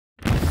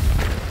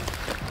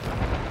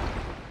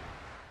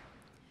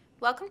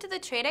Welcome to the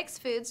Tradex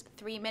Foods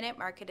 3-Minute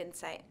Market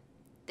Insight.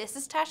 This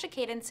is Tasha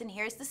Cadence, and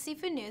here's the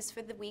seafood news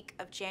for the week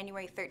of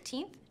January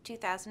 13th,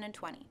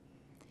 2020.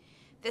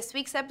 This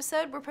week's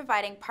episode, we're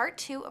providing part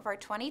 2 of our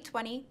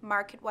 2020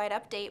 market-wide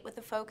update with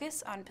a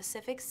focus on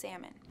Pacific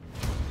salmon.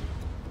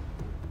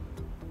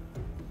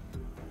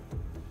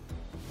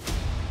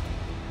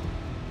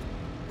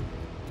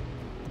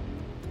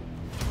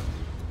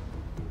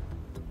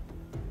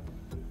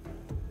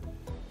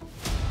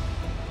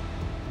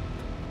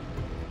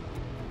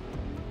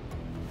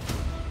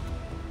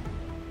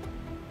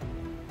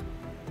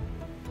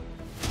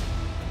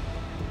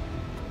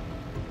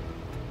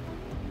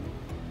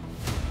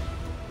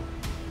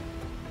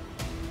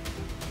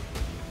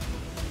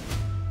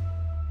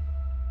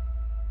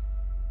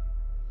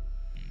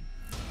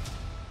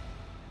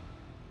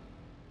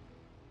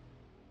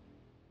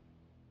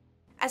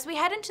 As we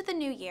head into the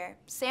new year,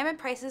 salmon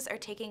prices are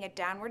taking a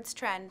downwards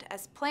trend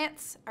as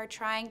plants are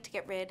trying to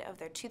get rid of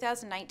their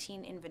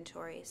 2019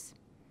 inventories.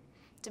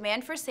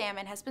 Demand for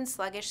salmon has been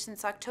sluggish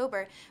since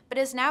October, but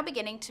is now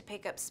beginning to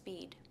pick up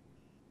speed.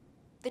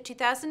 The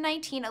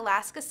 2019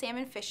 Alaska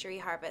salmon fishery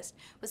harvest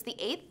was the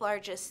 8th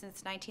largest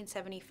since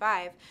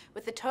 1975,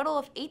 with a total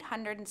of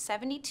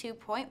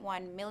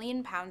 872.1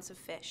 million pounds of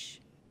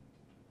fish.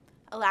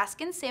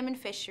 Alaskan salmon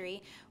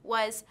fishery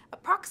was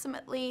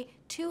approximately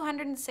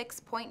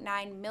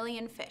 206.9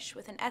 million fish,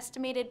 with an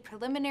estimated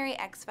preliminary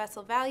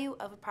ex-vessel value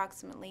of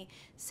approximately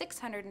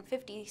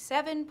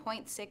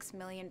 $657.6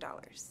 million.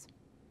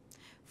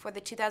 For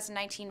the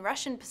 2019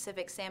 Russian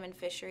Pacific salmon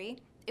fishery,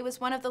 it was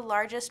one of the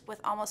largest,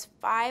 with almost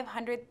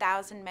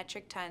 500,000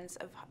 metric tons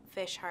of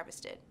fish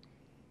harvested.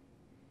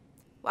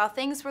 While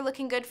things were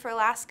looking good for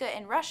Alaska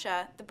and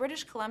Russia, the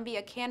British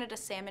Columbia-Canada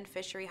salmon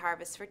fishery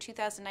harvests for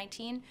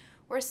 2019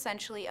 were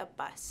essentially a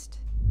bust.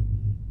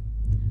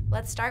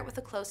 Let's start with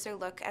a closer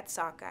look at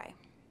sockeye.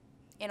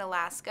 In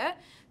Alaska,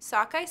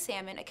 sockeye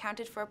salmon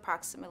accounted for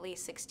approximately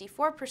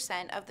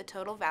 64% of the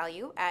total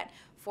value at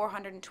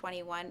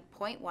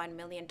 $421.1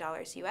 million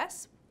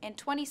US and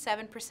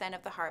 27%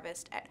 of the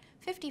harvest at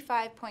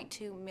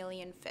 55.2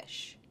 million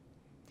fish.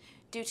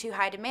 Due to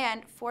high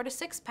demand, 4 to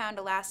 6 pound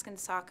Alaskan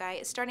sockeye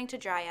is starting to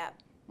dry up,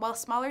 while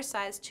smaller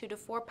sized 2 to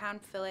 4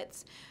 pound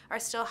fillets are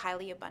still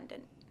highly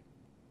abundant.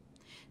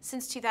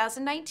 Since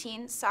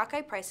 2019, sockeye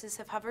prices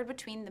have hovered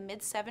between the mid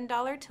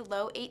 $7 to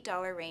low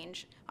 $8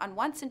 range on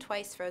once and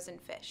twice frozen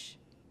fish.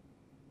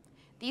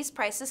 These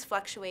prices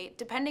fluctuate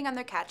depending on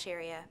their catch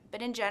area,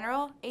 but in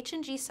general,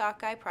 H&G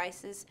sockeye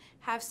prices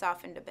have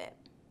softened a bit.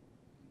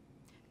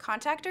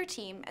 Contact our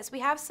team as we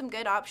have some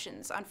good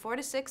options on 4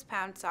 to 6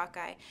 pound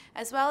sockeye,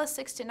 as well as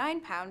 6 to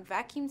 9 pound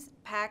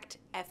vacuum-packed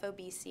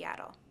FOB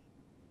Seattle.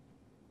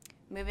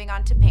 Moving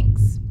on to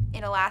pinks.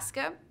 In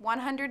Alaska,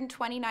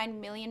 129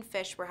 million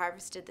fish were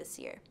harvested this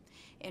year.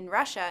 In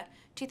Russia,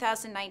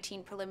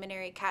 2019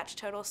 preliminary catch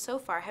totals so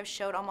far have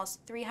showed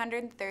almost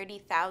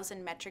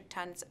 330,000 metric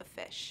tons of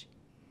fish.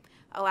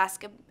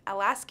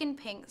 Alaskan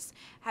pinks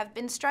have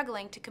been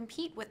struggling to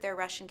compete with their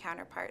Russian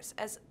counterparts,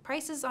 as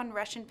prices on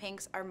Russian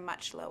pinks are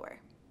much lower.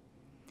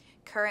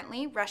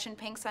 Currently, Russian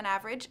pinks on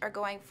average are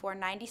going for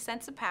 90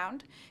 cents a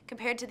pound,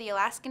 compared to the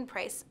Alaskan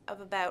price of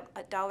about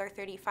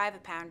 $1.35 a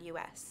pound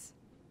US.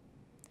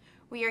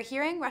 We are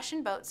hearing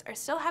Russian boats are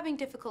still having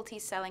difficulty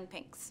selling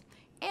pinks,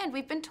 and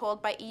we've been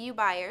told by EU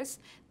buyers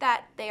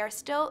that they are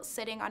still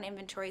sitting on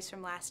inventories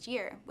from last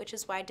year, which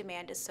is why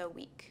demand is so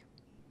weak.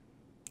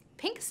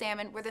 Pink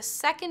salmon were the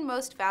second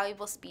most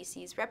valuable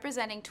species,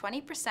 representing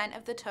 20%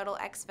 of the total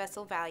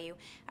ex-vessel value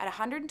at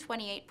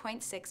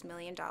 $128.6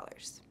 million.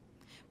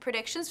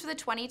 Predictions for the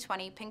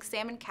 2020 pink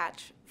salmon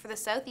catch for the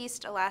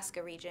Southeast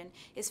Alaska region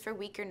is for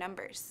weaker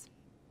numbers.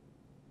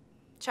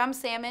 Chum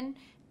salmon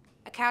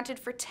accounted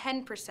for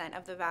 10%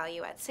 of the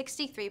value at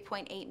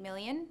 $63.8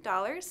 million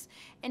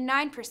and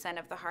 9%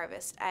 of the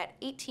harvest at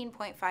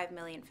 18.5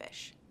 million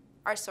fish.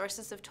 Our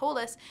sources have told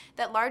us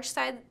that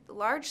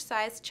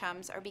large-sized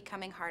chums are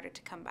becoming harder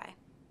to come by.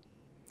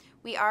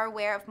 We are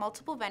aware of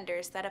multiple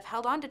vendors that have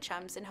held on to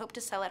chums and hope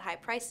to sell at high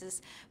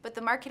prices, but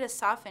the market has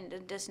softened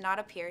and does not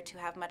appear to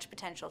have much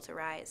potential to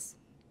rise.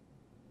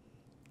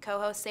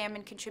 Coho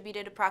salmon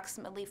contributed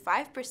approximately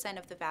 5%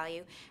 of the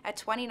value at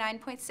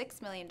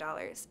 $29.6 million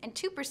and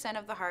 2%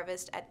 of the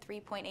harvest at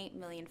 3.8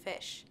 million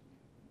fish.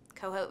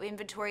 Coho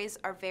inventories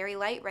are very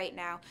light right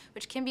now,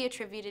 which can be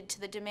attributed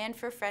to the demand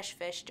for fresh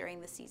fish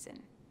during the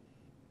season.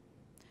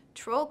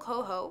 Troll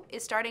coho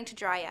is starting to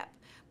dry up,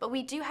 but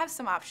we do have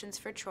some options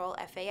for troll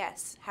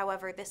FAS.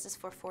 However, this is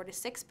for 4 to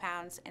 6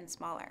 pounds and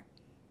smaller.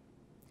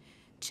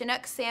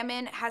 Chinook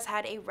salmon has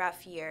had a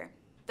rough year.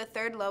 The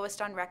third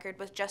lowest on record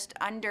was just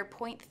under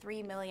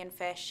 0.3 million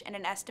fish and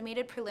an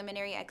estimated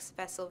preliminary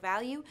ex-vessel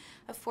value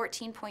of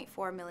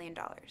 $14.4 million.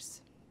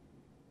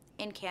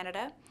 In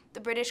Canada,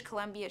 the British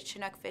Columbia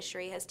Chinook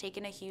fishery has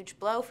taken a huge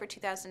blow for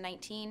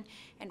 2019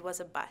 and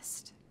was a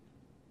bust.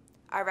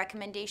 Our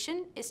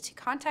recommendation is to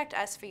contact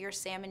us for your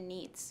salmon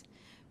needs.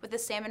 With the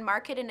salmon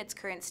market in its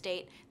current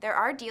state, there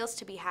are deals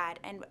to be had,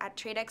 and at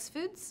Tradex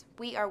Foods,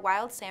 we are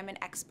wild salmon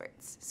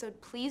experts, so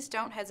please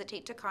don't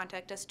hesitate to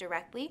contact us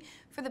directly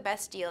for the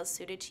best deals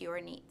suited to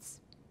your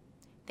needs.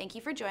 Thank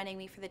you for joining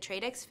me for the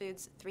Tradex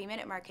Foods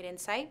 3-Minute Market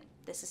Insight.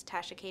 This is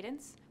Tasha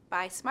Cadence.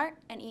 Buy smart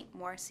and eat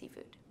more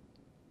seafood.